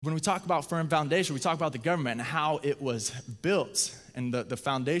When we talk about firm foundation, we talk about the government and how it was built and the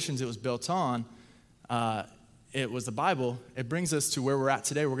foundations it was built on. It was the Bible. It brings us to where we're at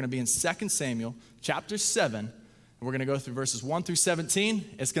today. We're going to be in 2 Samuel chapter 7. And we're going to go through verses 1 through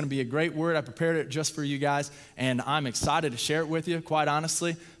 17. It's going to be a great word. I prepared it just for you guys, and I'm excited to share it with you, quite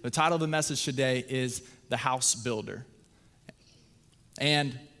honestly. The title of the message today is The House Builder.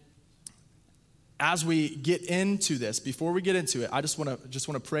 And as we get into this, before we get into it, I just want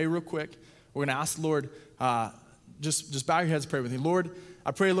to pray real quick. We're going to ask the Lord, just bow your heads and pray with me. Lord,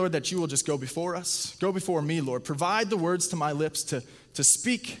 I pray, Lord, that you will just go before us. Go before me, Lord. Provide the words to my lips to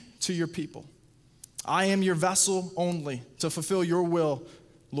speak to your people. I am your vessel only to fulfill your will,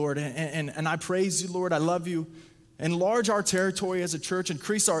 Lord. And I praise you, Lord. I love you. Enlarge our territory as a church.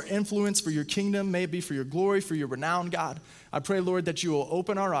 Increase our influence for your kingdom. May it be for your glory, for your renown, God. I pray, Lord, that you will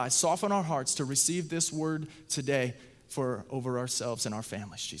open our eyes, soften our hearts to receive this word today for over ourselves and our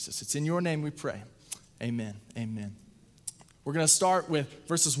families, Jesus. It's in your name we pray. Amen. Amen. We're going to start with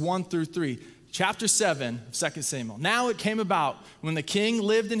verses 1 through 3. Chapter 7 of 2 Samuel. Now it came about when the king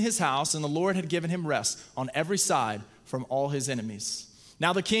lived in his house and the Lord had given him rest on every side from all his enemies.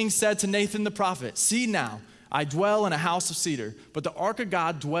 Now the king said to Nathan the prophet, "See now, I dwell in a house of cedar, but the ark of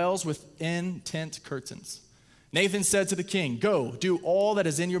God dwells within tent curtains." Nathan said to the king, "Go, do all that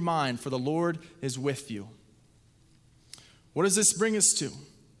is in your mind, for the Lord is with you." What does this bring us to?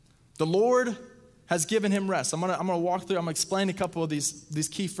 The Lord has given him rest. I'm gonna walk through, I'm gonna explain a couple of these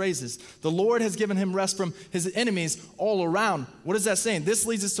key phrases. The Lord has given him rest from his enemies all around. What is that saying? This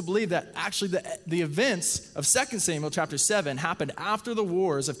leads us to believe that actually the events of 2 Samuel chapter 7 happened after the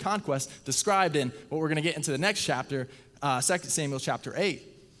wars of conquest described in what we're gonna get into the next chapter, 2 Samuel chapter 8.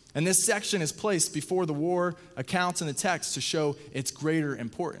 And this section is placed before the war accounts in the text to show its greater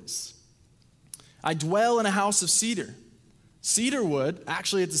importance. I dwell in a house of cedar. Cedar wood,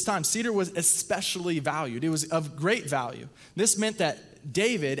 actually at this time, cedar was especially valued. It was of great value. This meant that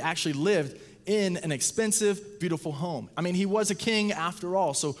David actually lived in an expensive, beautiful home. I mean, he was a king after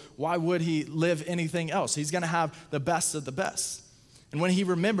all, so why would he live anything else? He's going to have the best of the best. And when he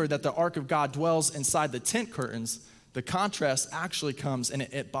remembered that the ark of God dwells inside the tent curtains, the contrast actually comes and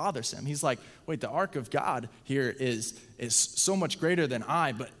it bothers him. He's like, wait, the ark of God here is so much greater than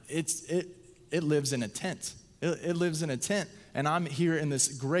I, but it lives in a tent. It lives in a tent, and I'm here in this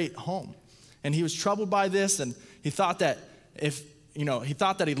great home. And he was troubled by this, and he thought that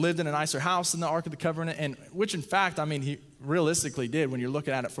he lived in a nicer house than the Ark of the Covenant, and which in fact, I mean, he realistically did when you're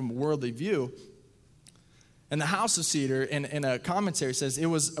looking at it from a worldly view. And the house of cedar, in a commentary, says it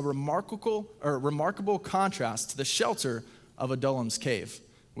was a remarkable contrast to the shelter of Adullam's cave.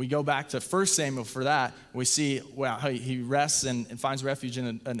 We go back to 1 Samuel for that. We see how he rests and finds refuge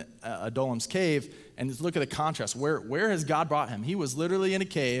in Adullam's cave. And look at the contrast. Where has God brought him? He was literally in a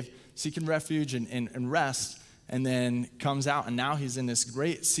cave, seeking refuge and rest, and then comes out, and now he's in this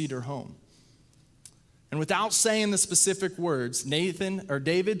great cedar home. And without saying the specific words,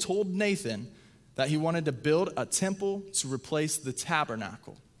 David told Nathan that he wanted to build a temple to replace the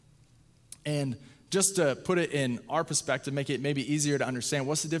tabernacle. And just to put it in our perspective, make it maybe easier to understand,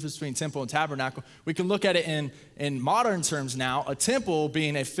 what's the difference between temple and tabernacle? We can look at it in modern terms now, a temple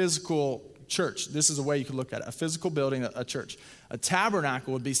being a physical church. This is a way you could look at it, a physical building, a church. A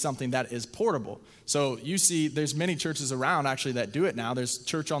tabernacle would be something that is portable. So you see there's many churches around actually that do it now. There's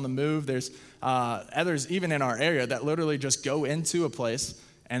Church on the Move. There's others even in our area that literally just go into a place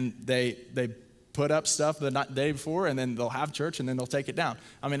and they put up stuff the day before, and then they'll have church, and then they'll take it down.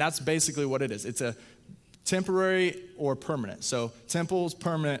 I mean, that's basically what it is. It's a temporary or permanent. So temple's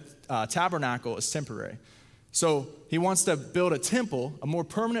permanent, tabernacle is temporary. So he wants to build a temple, a more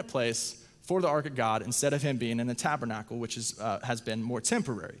permanent place for the ark of God, instead of him being in a tabernacle, which has been more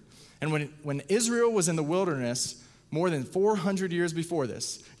temporary. And when Israel was in the wilderness, more than 400 years before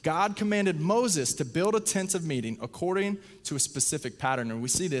this, God commanded Moses to build a tent of meeting according to a specific pattern. And we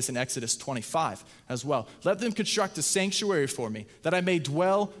see this in Exodus 25 as well. Let them construct a sanctuary for me, that I may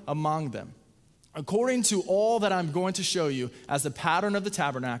dwell among them, according to all that I'm going to show you as the pattern of the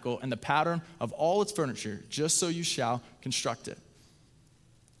tabernacle and the pattern of all its furniture, just so you shall construct it.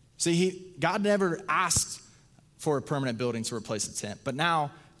 See, God never asked for a permanent building to replace the tent, but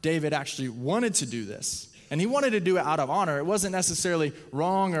now David actually wanted to do this. And he wanted to do it out of honor. It wasn't necessarily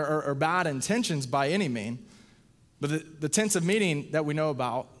wrong or bad intentions by any means. But the tents of meeting that we know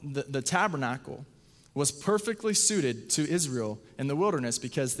about, the tabernacle, was perfectly suited to Israel in the wilderness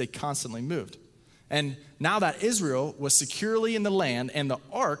because they constantly moved. And now that Israel was securely in the land and the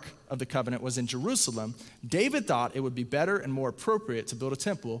Ark of the Covenant was in Jerusalem, David thought it would be better and more appropriate to build a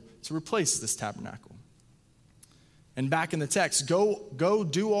temple to replace this tabernacle. And back in the text, go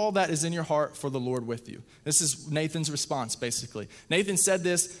do all that is in your heart, for the Lord with you. This is Nathan's response, basically. Nathan said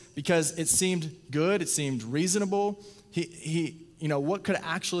this because it seemed good, it seemed reasonable. What could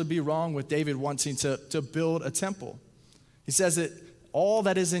actually be wrong with David wanting to build a temple? He says it, all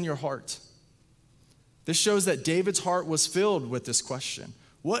that is in your heart. This shows that David's heart was filled with this question.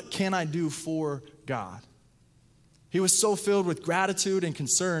 What can I do for God? He was so filled with gratitude and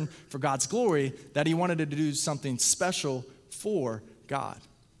concern for God's glory that he wanted to do something special for God.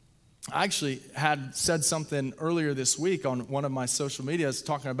 I actually had said something earlier this week on one of my social medias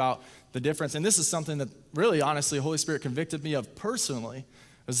talking about the difference, and this is something that really, honestly, the Holy Spirit convicted me of personally,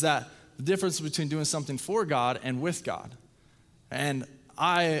 is that the difference between doing something for God and with God. And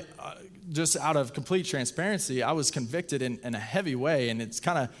I, just out of complete transparency, I was convicted in a heavy way, and it's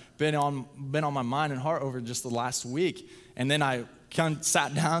kind of been on my mind and heart over just the last week. And then I kind of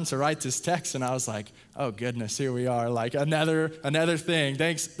sat down to write this text, and I was like, oh goodness, here we are, like another thing.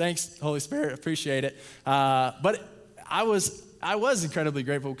 Thanks, Holy Spirit, appreciate it. But I was incredibly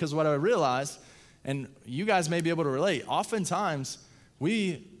grateful because what I realized, and you guys may be able to relate, oftentimes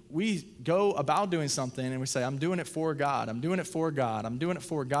we go about doing something and we say, I'm doing it for God, I'm doing it for God, I'm doing it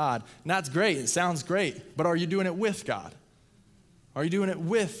for God. And that's great, it sounds great, but are you doing it with God? Are you doing it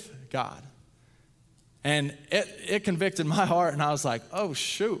with God? And it convicted my heart, and I was like, oh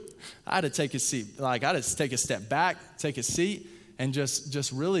shoot, I had to take a seat. Like, I had to take a step back, take a seat, and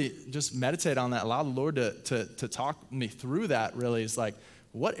just really meditate on that. Allow the Lord to talk me through that, really. It's like,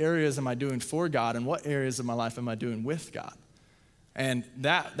 what areas am I doing for God, and what areas of my life am I doing with God? And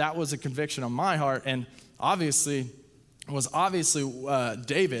that was a conviction on my heart, and obviously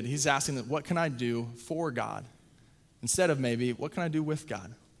David. He's asking that, what can I do for God? Instead of maybe, what can I do with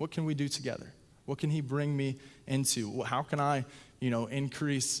God? What can we do together? What can he bring me into? How can I,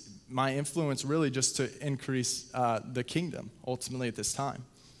 increase my influence, really just to increase the kingdom ultimately at this time?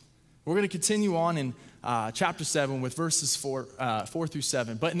 We're going to continue on in chapter 7 with verses 4 through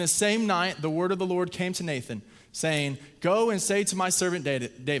 7. But in the same night, the word of the Lord came to Nathan, saying, go and say to my servant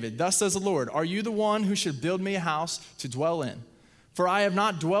David, thus says the Lord, are you the one who should build me a house to dwell in? For I have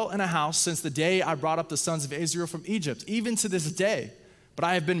not dwelt in a house since the day I brought up the sons of Israel from Egypt, even to this day. But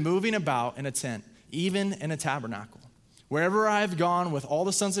I have been moving about in a tent, even in a tabernacle. Wherever I have gone with all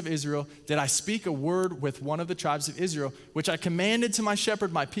the sons of Israel, did I speak a word with one of the tribes of Israel, which I commanded to my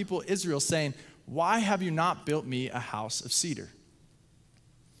shepherd, my people Israel, saying, why have you not built me a house of cedar?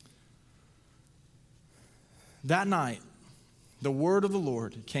 That night, the word of the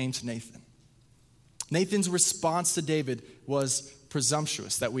Lord came to Nathan. Nathan's response to David was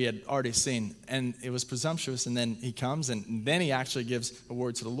presumptuous, that we had already seen. And it was presumptuous, and then he comes, and then he actually gives a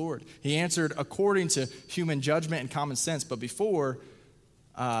word to the Lord. He answered according to human judgment and common sense, but before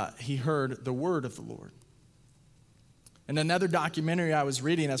he heard the word of the Lord. In another documentary I was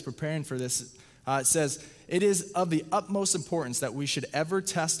reading as preparing for this, it says, it is of the utmost importance that we should ever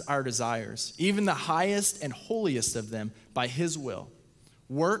test our desires, even the highest and holiest of them, by his will.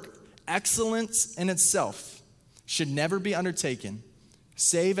 Work, excellence in itself, should never be undertaken,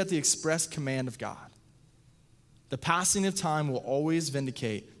 save at the express command of God. The passing of time will always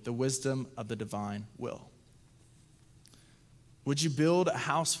vindicate the wisdom of the divine will. Would you build a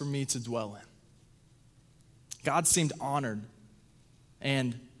house for me to dwell in? God seemed honored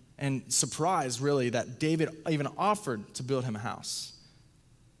and surprised, really, that David even offered to build him a house.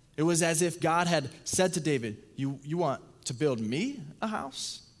 It was as if God had said to David, you want to build me a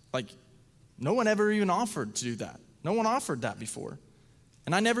house? Like, no one ever even offered to do that. No one offered that before.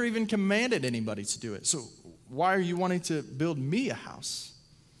 And I never even commanded anybody to do it. So why are you wanting to build me a house?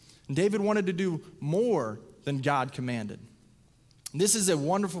 And David wanted to do more than God commanded. This is a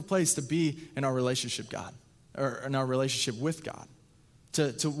wonderful place to be in our relationship, God, or in our relationship with God.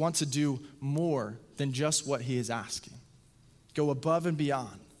 To want to do more than just what he is asking. Go above and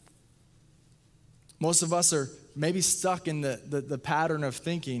beyond. Most of us are maybe stuck in the pattern of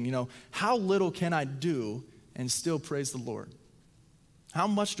thinking, how little can I do and still praise the Lord? How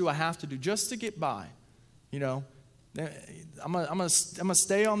much do I have to do just to get by? I'm gonna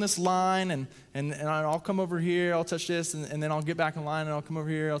stay on this line and I'll come over here, I'll touch this, and then I'll get back in line and I'll come over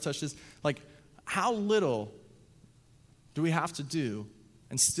here, I'll touch this. Like, how little do we have to do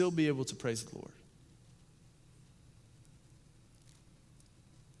and still be able to praise the Lord?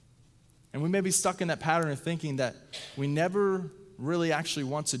 And we may be stuck in that pattern of thinking that we never really actually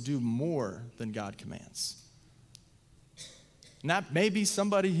want to do more than God commands. And that may be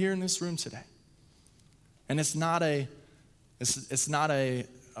somebody here in this room today. And it's not a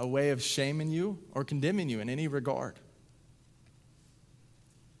way of shaming you or condemning you in any regard.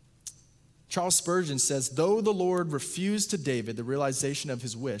 Charles Spurgeon says, though the Lord refused to David the realization of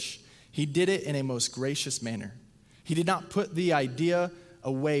his wish, he did it in a most gracious manner. He did not put the idea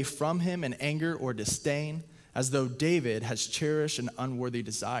away from him in anger or disdain, as though David has cherished an unworthy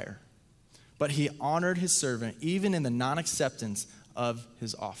desire. But he honored his servant even in the non-acceptance of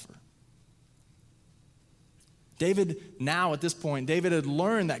his offer. David, now at this point, David had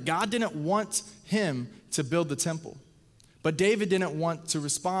learned that God didn't want him to build the temple. But David didn't want to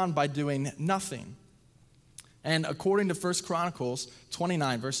respond by doing nothing. And according to 1 Chronicles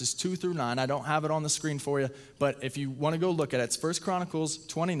 29, verses 2 through 9, I don't have it on the screen for you, but if you want to go look at it, it's 1 Chronicles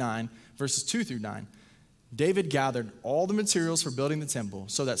 29, verses 2 through 9. David gathered all the materials for building the temple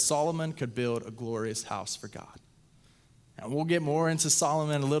so that Solomon could build a glorious house for God. And we'll get more into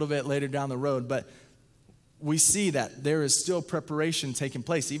Solomon a little bit later down the road, but we see that there is still preparation taking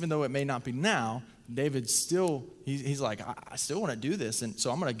place. Even though it may not be now, David still, he's like, I still want to do this, and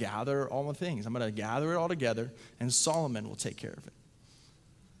so I'm going to gather all the things. I'm going to gather it all together, and Solomon will take care of it.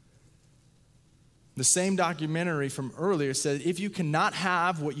 The same documentary from earlier said, if you cannot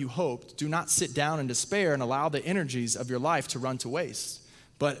have what you hoped, do not sit down in despair and allow the energies of your life to run to waste,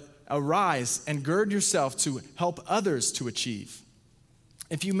 but arise and gird yourself to help others to achieve.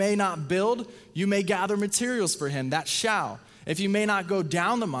 If you may not build, you may gather materials for him that shall. If you may not go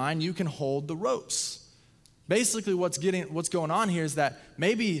down the mine, you can hold the ropes. Basically, what's going on here is that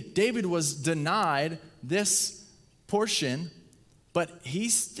maybe David was denied this portion, but he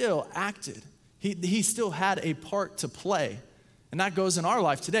still acted. He still had a part to play. And that goes in our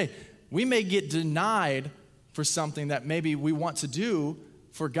life today. We may get denied for something that maybe we want to do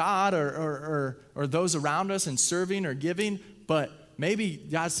for God or those around us in serving or giving, but maybe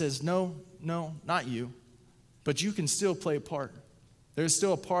God says, no, not you. But you can still play a part. There's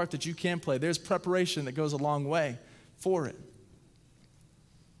still a part that you can play. There's preparation that goes a long way for it.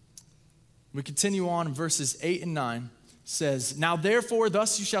 We continue on in verses 8 and 9. Says, now therefore,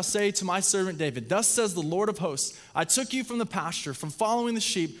 thus you shall say to my servant David, thus says the Lord of hosts, I took you from the pasture, from following the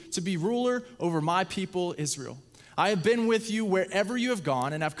sheep, to be ruler over my people Israel. I have been with you wherever you have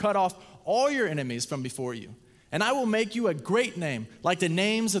gone, and have cut off all your enemies from before you. And I will make you a great name, like the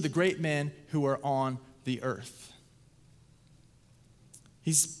names of the great men who are on the earth.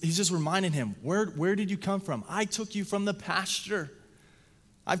 He's just reminding him, where did you come from? I took you from the pasture.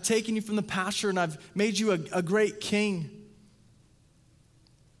 I've taken you from the pasture, and I've made you a great king.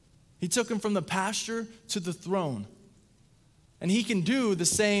 He took him from the pasture to the throne. And he can do the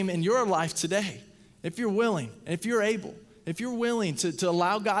same in your life today. If you're willing, if you're able, if you're willing to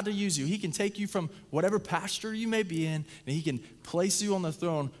allow God to use you, he can take you from whatever pasture you may be in, and he can place you on the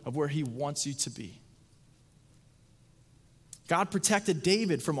throne of where he wants you to be. God protected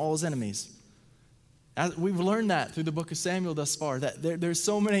David from all his enemies. We've learned that through the book of Samuel thus far, that there's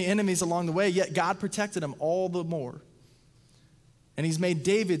so many enemies along the way, yet God protected him all the more. And he's made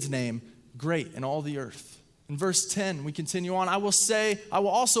David's name great in all the earth. In verse 10, we continue on, I will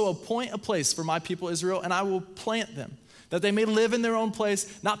also appoint a place for my people Israel, and I will plant them, that they may live in their own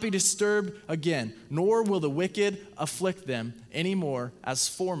place, not be disturbed again, nor will the wicked afflict them anymore as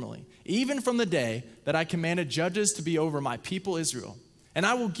formerly, even from the day that I commanded judges to be over my people Israel. And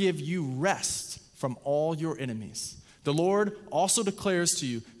I will give you rest from all your enemies. The Lord also declares to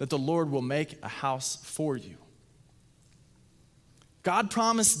you that the Lord will make a house for you. God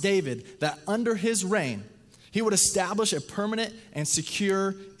promised David that under his reign, he would establish a permanent and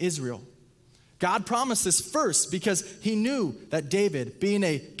secure Israel. God promised this first because he knew that David, being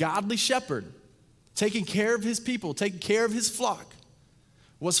a godly shepherd, taking care of his people, taking care of his flock,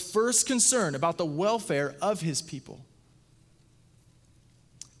 was first concerned about the welfare of his people.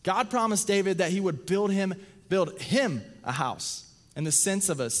 God promised David that he would build him a house in the sense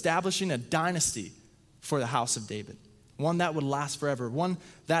of establishing a dynasty for the house of David, one that would last forever, one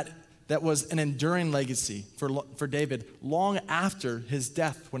that was an enduring legacy for David long after his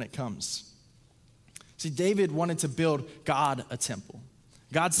death when it comes. See, David wanted to build God a temple.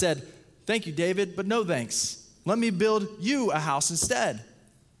 God said, thank you, David, but no thanks. Let me build you a house instead.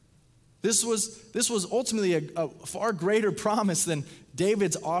 This was ultimately a far greater promise than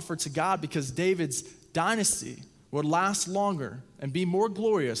David's offer to God, because David's dynasty would last longer and be more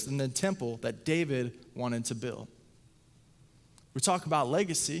glorious than the temple that David wanted to build. We talk about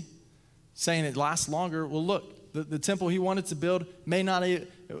legacy, saying it lasts longer. Well, look, the temple he wanted to build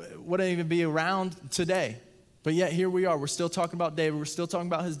wouldn't even be around today. But yet here we are. We're still talking about David. We're still talking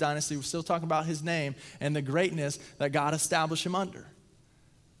about his dynasty. We're still talking about his name and the greatness that God established him under.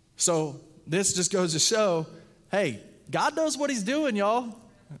 So this just goes to show, hey, God knows what he's doing, y'all.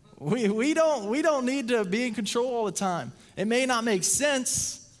 We don't need to be in control all the time. It may not make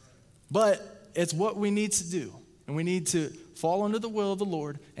sense, But it's what we need to do. And we need to fall under the will of the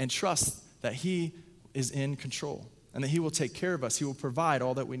Lord and trust that he is in control and that he will take care of us. He will provide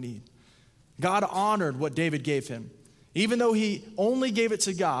all that we need. God honored what David gave him, even though he only gave it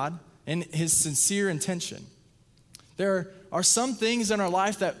to God in his sincere intention. There are some things in our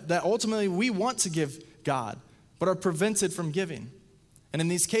life that ultimately we want to give God, but are prevented from giving. And in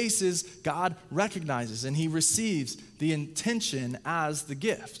these cases, God recognizes and he receives the intention as the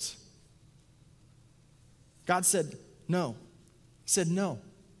gift. God said no. He said no.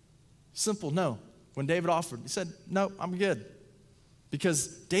 Simple no. When David offered, he said, no, I'm good. Because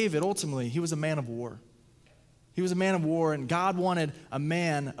David, ultimately, he was a man of war. He was a man of war, and God wanted a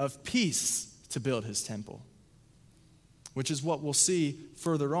man of peace to build his temple, which is what we'll see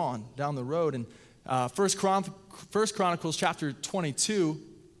further on down the road. In 1 Chronicles chapter 22,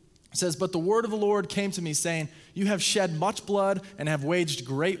 it says, but the word of the Lord came to me, saying, you have shed much blood and have waged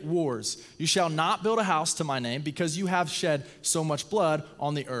great wars. You shall not build a house to my name, because you have shed so much blood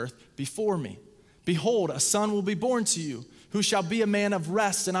on the earth before me. Behold, a son will be born to you, who shall be a man of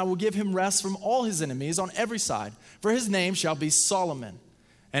rest, and I will give him rest from all his enemies on every side. For his name shall be Solomon,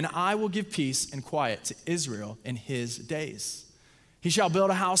 and I will give peace and quiet to Israel in his days. He shall build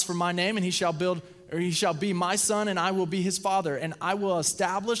a house for my name, and he shall be my son, and I will be his father, and I will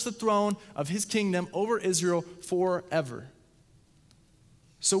establish the throne of his kingdom over Israel forever.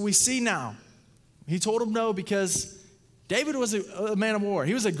 So we see now, he told him no because David was a man of war.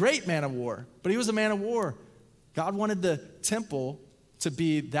 He was a great man of war, but he was a man of war. God wanted the temple to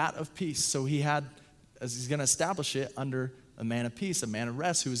be that of peace, so he's going to establish it under a man of peace, a man of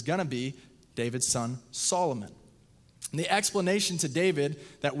rest, who is going to be David's son Solomon. And the explanation to David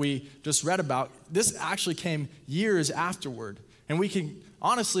that we just read about, this actually came years afterward. And we can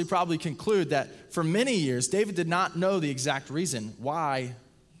honestly probably conclude that for many years, David did not know the exact reason why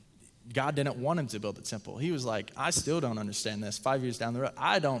God didn't want him to build the temple. He was like, I still don't understand this. 5 years down the road,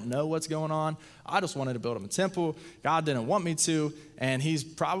 I don't know what's going on. I just wanted to build him a temple. God didn't want me to. And he's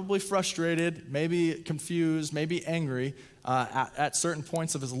probably frustrated, maybe confused, maybe angry at certain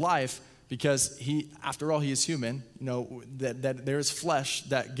points of his life, because after all, he is human, that there is flesh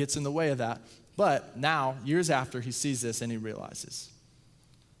that gets in the way of that. But now, years after, he sees this and he realizes.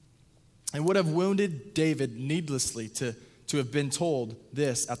 It would have wounded David needlessly to have been told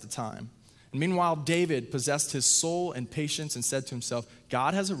this at the time. And meanwhile, David possessed his soul and patience and said to himself,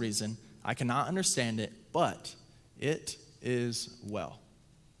 God has a reason. I cannot understand it, but it is well.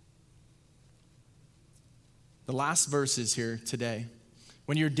 The last verses here today.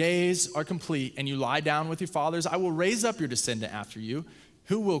 When your days are complete and you lie down with your fathers, I will raise up your descendant after you,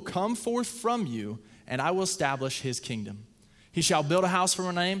 who will come forth from you, and I will establish his kingdom. He shall build a house for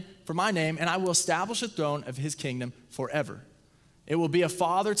my name, and I will establish the throne of his kingdom forever. It will be a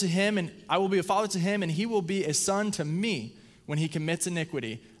father to him, and I will be a father to him, and he will be a son to me. When he commits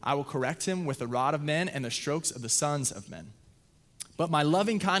iniquity, I will correct him with the rod of men and the strokes of the sons of men. But my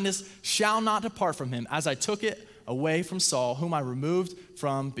loving kindness shall not depart from him, as I took it away from Saul, whom I removed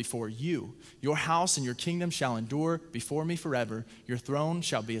from before you. Your house and your kingdom shall endure before me forever. Your throne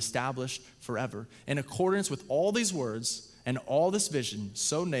shall be established forever. In accordance with all these words and all this vision,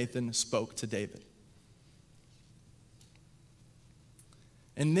 so Nathan spoke to David.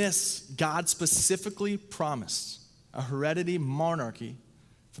 In this, God specifically promised a hereditary monarchy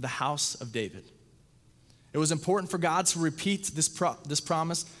for the house of David. It was important for God to repeat this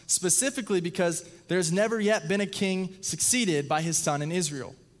promise specifically because there's never yet been a king succeeded by his son in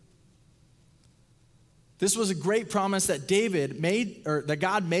Israel. This was a great promise that that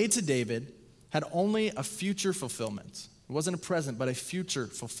God made to David, had only a future fulfillment. It wasn't a present, but a future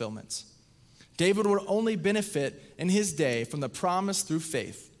fulfillment. David would only benefit in his day from the promise through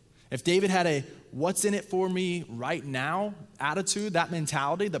faith. If David had a what's in it for me right now attitude, that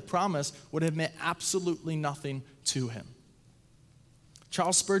mentality, the promise would have meant absolutely nothing to him.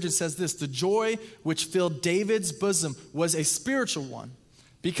 Charles Spurgeon says this, the joy which filled David's bosom was a spiritual one,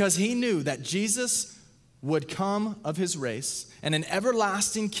 because he knew that Jesus would come of his race, and an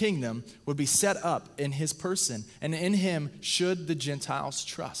everlasting kingdom would be set up in his person, and in him should the Gentiles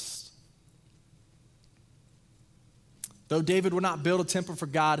trust. Though David would not build a temple for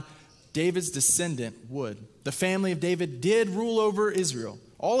God, David's descendant would. The family of David did rule over Israel,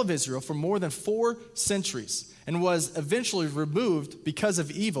 all of Israel, for more than 4 centuries, and was eventually removed because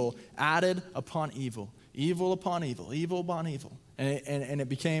of evil, added upon evil, evil upon evil, evil upon evil, and it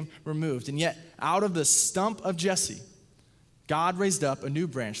became removed. And yet, out of the stump of Jesse, God raised up a new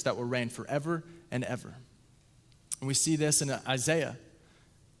branch that will reign forever and ever. And we see this in Isaiah.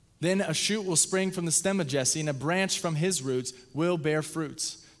 Then a shoot will spring from the stem of Jesse, and a branch from his roots will bear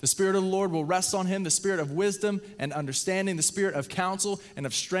fruits. The Spirit of the Lord will rest on him, the Spirit of wisdom and understanding, the Spirit of counsel and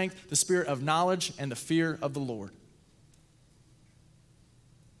of strength, the Spirit of knowledge and the fear of the Lord.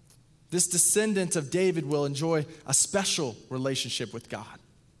 This descendant of David will enjoy a special relationship with God.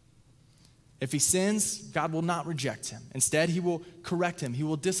 If he sins, God will not reject him. Instead, he will correct him. He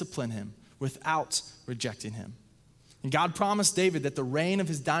will discipline him without rejecting him. And God promised David that the reign of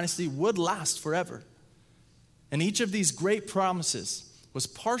his dynasty would last forever. And each of these great promises was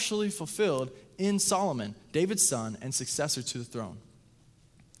partially fulfilled in Solomon, David's son and successor to the throne.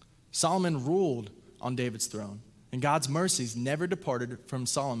 Solomon ruled on David's throne, and God's mercies never departed from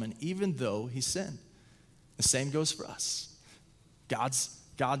Solomon, even though he sinned. The same goes for us. God's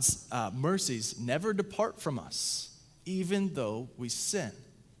mercies never depart from us, even though we sin.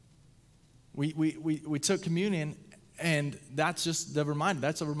 We took communion, and that's just the reminder.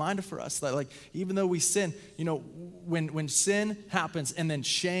 That's a reminder for us that, like, even though we sin, when sin happens and then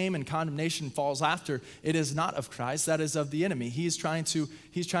shame and condemnation falls after, it is not of Christ. That is of the enemy. He's trying to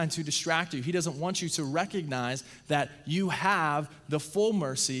distract you. He doesn't want you to recognize that you have the full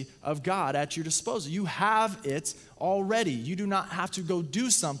mercy of God at your disposal. You have it already. You do not have to go do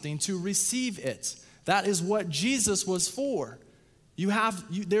something to receive it. That is what Jesus was for.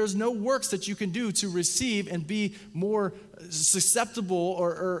 There's no works that you can do to receive and be more susceptible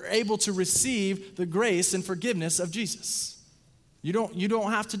or able to receive the grace and forgiveness of Jesus. You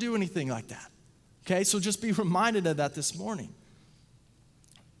don't have to do anything like that. Okay, so just be reminded of that this morning.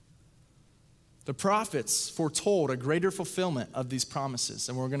 The prophets foretold a greater fulfillment of these promises,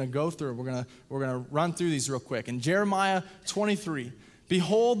 and we're going to go through. We're going to run through these real quick. In Jeremiah 23,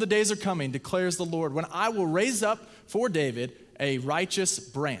 behold, the days are coming, declares the Lord, when I will raise up for David a righteous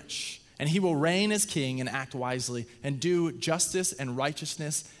branch, and he will reign as king and act wisely and do justice and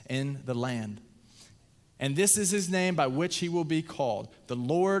righteousness in the land. And this is his name by which he will be called, the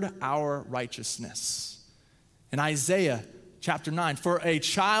Lord our righteousness. In Isaiah chapter 9, for a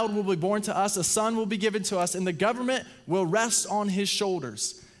child will be born to us, a son will be given to us, and the government will rest on his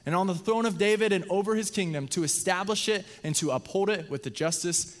shoulders, and on the throne of David and over his kingdom, to establish it and to uphold it with the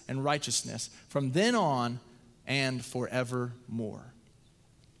justice and righteousness from then on and forevermore.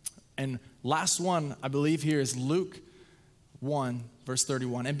 And last one, I believe here, is Luke 1, verse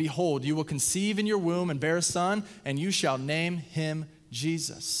 31. And behold, you will conceive in your womb and bear a son, and you shall name him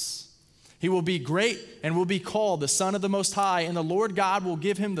Jesus. He will be great and will be called the Son of the Most High, and the Lord God will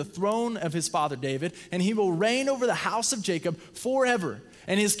give him the throne of his father David, and he will reign over the house of Jacob forever,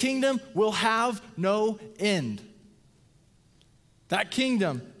 and his kingdom will have no end. That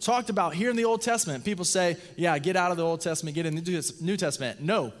kingdom talked about here in the Old Testament. People say, yeah, get out of the Old Testament, get in the New Testament.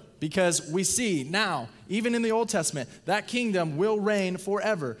 No, because we see now, even in the Old Testament, that kingdom will reign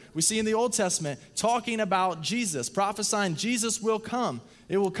forever. We see in the Old Testament talking about Jesus, prophesying Jesus will come.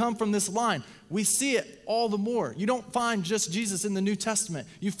 It will come from this line. We see it all the more. You don't find just Jesus in the New Testament.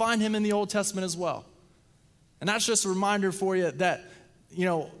 You find him in the Old Testament as well. And that's just a reminder for you that,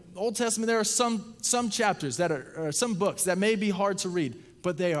 Old Testament, there are some chapters that are some books that may be hard to read,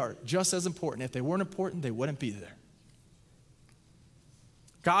 but they are just as important. If they weren't important, they wouldn't be there.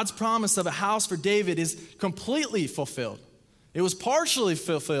 God's promise of a house for David is completely fulfilled. It was partially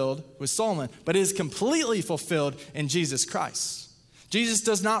fulfilled with Solomon, but it is completely fulfilled in Jesus Christ. Jesus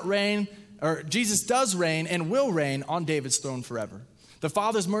does reign and will reign on David's throne forever. The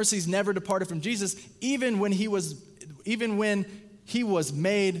Father's mercies never departed from Jesus, even when he was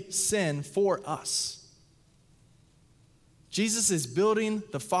made sin for us. Jesus is building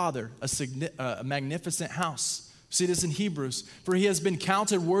the Father a magnificent house. See this in Hebrews. For he has been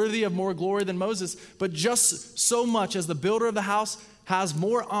counted worthy of more glory than Moses, but just so much as the builder of the house has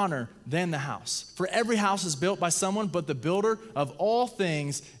more honor than the house. For every house is built by someone, but the builder of all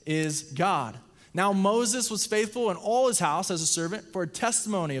things is God. Now Moses was faithful in all his house as a servant for a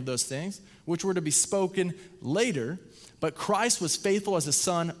testimony of those things, which were to be spoken later. But Christ was faithful as a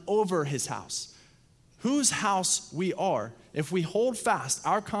son over his house, whose house we are, if we hold fast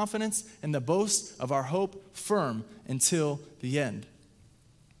our confidence and the boast of our hope firm until the end.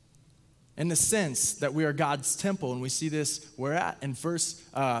 In the sense that we are God's temple, and we see this where at in 1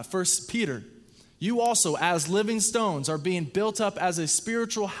 Peter. You also, as living stones, are being built up as a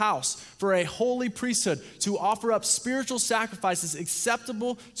spiritual house for a holy priesthood to offer up spiritual sacrifices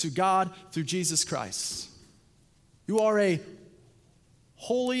acceptable to God through Jesus Christ. You are a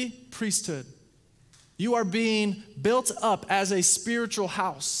holy priesthood. You are being built up as a spiritual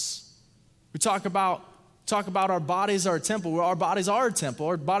house. We talk about our bodies are a temple. Well, our bodies are a temple.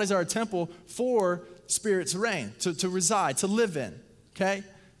 Our bodies are a temple for Spirit to reign, to reside, to live in. Okay?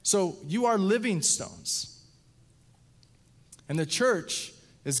 So you are living stones. And the church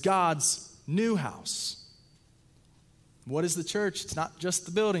is God's new house. What is the church? It's not just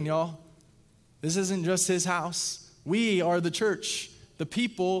the building, y'all. This isn't just his house. We are the church. The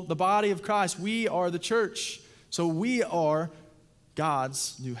people, the body of Christ, we are the church. So we are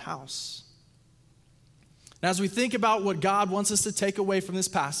God's new house. And as we think about what God wants us to take away from this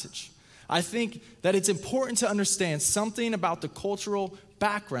passage, I think that it's important to understand something about the cultural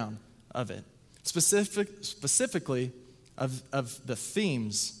background of it, specifically of the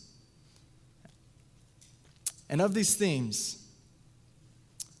themes. And of these themes,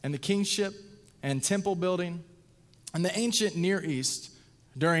 and the kingship and temple building, and the ancient Near East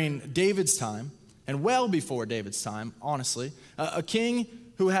during David's time, and well before David's time, honestly, a king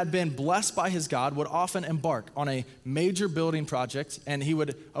who had been blessed by his God would often embark on a major building project, and he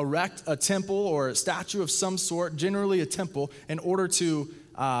would erect a temple or a statue of some sort, generally a temple, in order to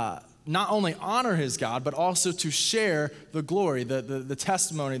not only honor his God, but also to share the glory, the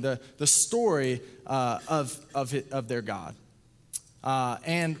testimony, the story of their God,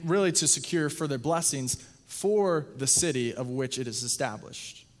 and really to secure further blessings for the city of which it is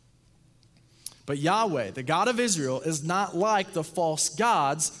established. But Yahweh, the God of Israel, is not like the false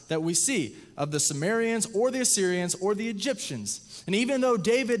gods that we see of the Sumerians or the Assyrians or the Egyptians. And even though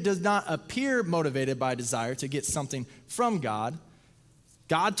David does not appear motivated by a desire to get something from God,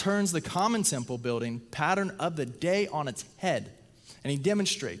 God turns the common temple building pattern of the day on its head, and he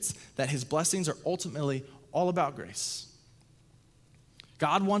demonstrates that his blessings are ultimately all about grace.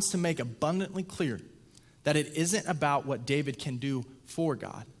 God wants to make abundantly clear that it isn't about what David can do for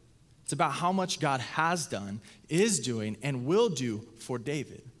God. It's about how much God has done, is doing, and will do for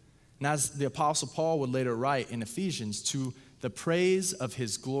David. And as the Apostle Paul would later write in Ephesians, to the praise of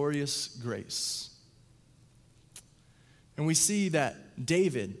his glorious grace. And we see that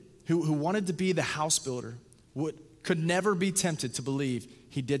David, who wanted to be the house builder, could never be tempted to believe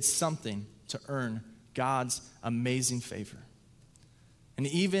he did something to earn God's amazing favor. And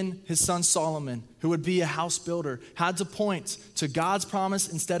even his son Solomon, who would be a house builder, had to point to God's promise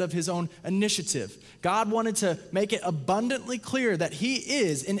instead of his own initiative. God wanted to make it abundantly clear that he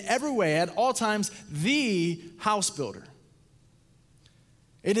is, in every way, at all times, the house builder.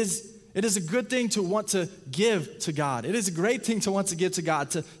 It is a good thing to want to give to God. It is a great thing to want to give to God,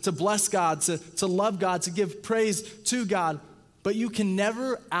 to bless God, to love God, to give praise to God. But you can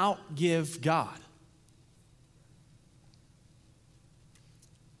never outgive God.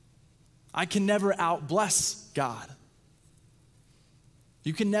 I can never outbless God.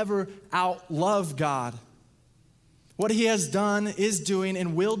 You can never outlove God. What he has done, is doing,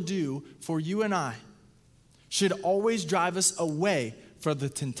 and will do for you and I should always drive us away from the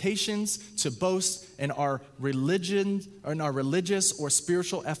temptations to boast in our religion, or in our religious or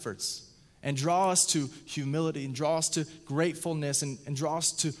spiritual efforts, and draw us to humility, and draw us to gratefulness, and draw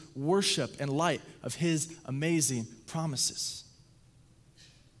us to worship in light of his amazing promises.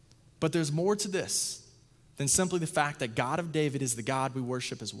 But there's more to this than simply the fact that God of David is the God we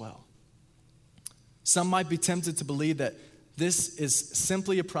worship as well. Some might be tempted to believe that this is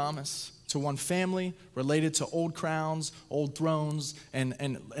simply a promise to one family related to old crowns, old thrones,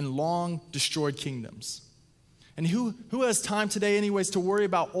 and long destroyed kingdoms. And who has time today anyways to worry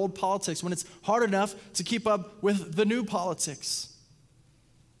about old politics when it's hard enough to keep up with the new politics?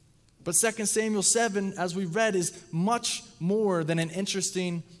 But 2 Samuel 7, as we read, is much more than an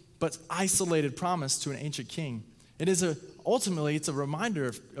interesting but isolated promise to an ancient king. Ultimately, it's a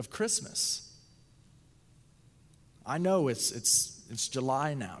reminder of Christmas. I know it's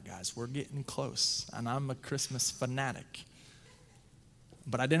July now, guys. We're getting close, and I'm a Christmas fanatic.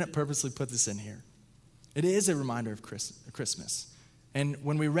 But I didn't purposely put this in here. It is a reminder of Christmas. And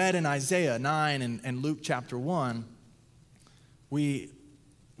when we read in Isaiah 9 and Luke chapter 1, we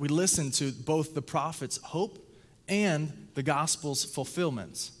listened to both the prophet's hope and the gospel's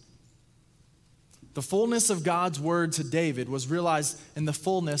fulfillment. The fullness of God's word to David was realized in the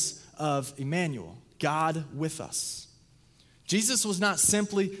fullness of Emmanuel, God with us. Jesus was not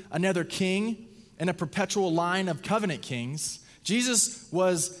simply another king in a perpetual line of covenant kings. Jesus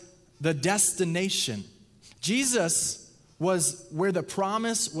was the destination. Jesus was where the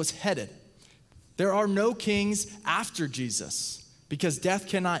promise was headed. There are no kings after Jesus, because death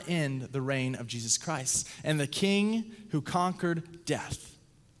cannot end the reign of Jesus Christ, and the king who conquered death.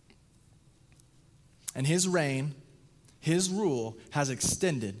 And his reign, his rule is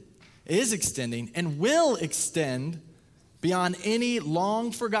extending, and will extend beyond any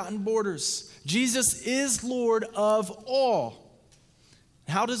long forgotten borders. Jesus is Lord of all.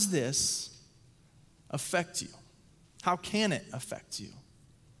 How does this affect you? How can it affect you?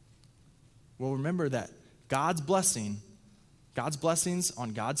 Well, remember that God's blessing God's blessings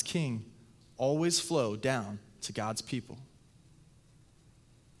on God's king always flow down to God's people.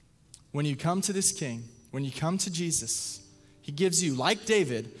 When you come to this king, when you come to Jesus, he gives you, like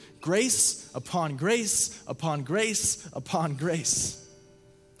David, grace upon grace upon grace upon grace.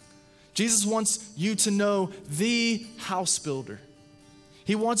 Jesus wants you to know the house builder.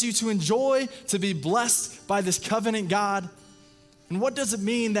 He wants you to enjoy, to be blessed by this covenant God. And what does it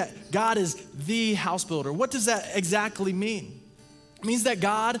mean that God is the house builder? What does that exactly mean? It means that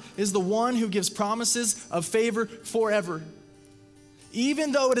God is the one who gives promises of favor forever.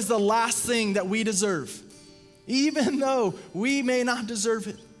 Even though it is the last thing that we deserve, even though we may not deserve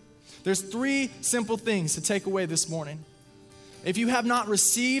it. There's 3 simple things to take away this morning. If you have not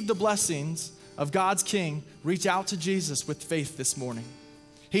received the blessings of God's King, reach out to Jesus with faith this morning.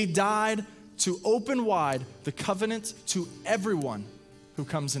 He died to open wide the covenant to everyone who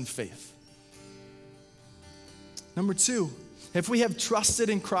comes in faith. Number 2, if we have trusted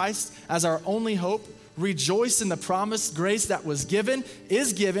in Christ as our only hope, rejoice in the promised grace that was given,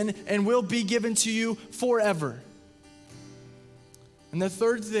 is given, and will be given to you forever. And the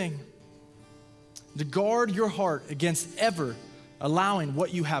 3rd thing, to guard your heart against ever allowing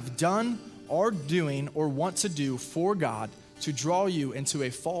what you have done, are doing, or want to do for God to draw you into a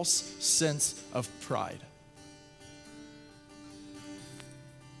false sense of pride.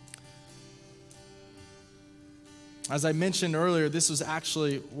 As I mentioned earlier, this was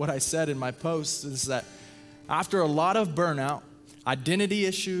actually what I said in my post, is that after a lot of burnout, identity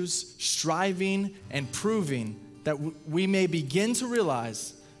issues, striving, and proving, that we may begin to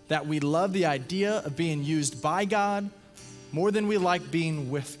realize that we love the idea of being used by God more than we like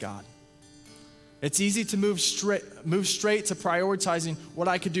being with God. It's easy to move straight to prioritizing what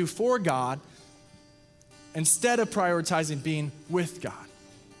I could do for God instead of prioritizing being with God.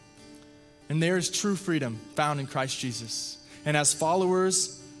 And there is true freedom found in Christ Jesus. And as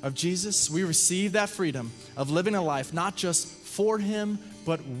followers of Jesus, we receive that freedom of living a life not just for him,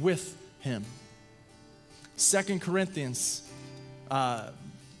 but with him. 2 Corinthians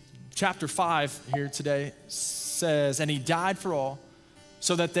chapter 5 here today says, and he died for all,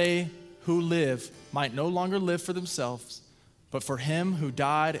 so that they who live might no longer live for themselves, but for him who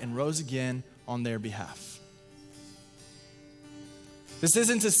died and rose again on their behalf. This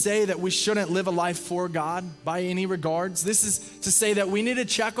isn't to say that we shouldn't live a life for God by any regards. This is to say that we need to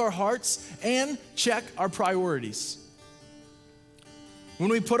check our hearts and check our priorities.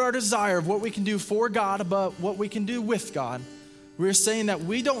 When we put our desire of what we can do for God above what we can do with God, we're saying that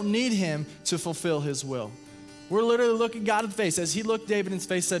we don't need him to fulfill his will. We're literally looking God in the face. As he looked David in his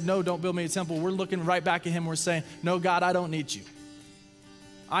face, said, no, don't build me a temple. We're looking right back at him. We're saying, no, God, I don't need you.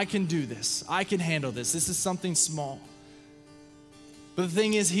 I can do this. I can handle this. This is something small. But the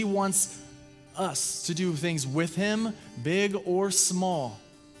thing is, he wants us to do things with him, big or small.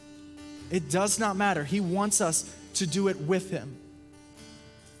 It does not matter. He wants us to do it with him.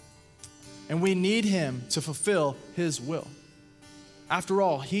 And we need him to fulfill his will. After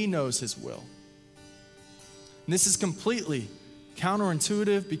all, he knows his will. And this is completely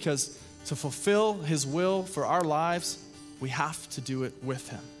counterintuitive because to fulfill his will for our lives, we have to do it with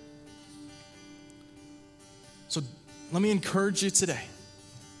him. So let me encourage you today.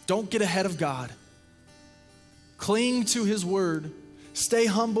 Don't get ahead of God. Cling to his word. Stay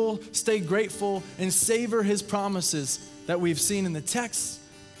humble, stay grateful, and savor his promises that we've seen in the text,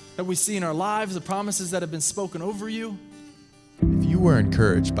 that we see in our lives, the promises that have been spoken over you. If you were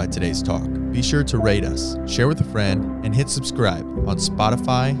encouraged by today's talk, be sure to rate us, share with a friend, and hit subscribe on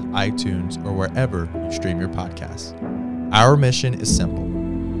Spotify, iTunes, or wherever you stream your podcasts. Our mission is simple.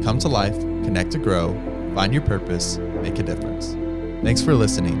 Come to life, connect to grow, find your purpose, make a difference. Thanks for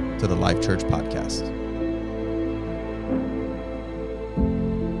listening to the Life Church Podcast.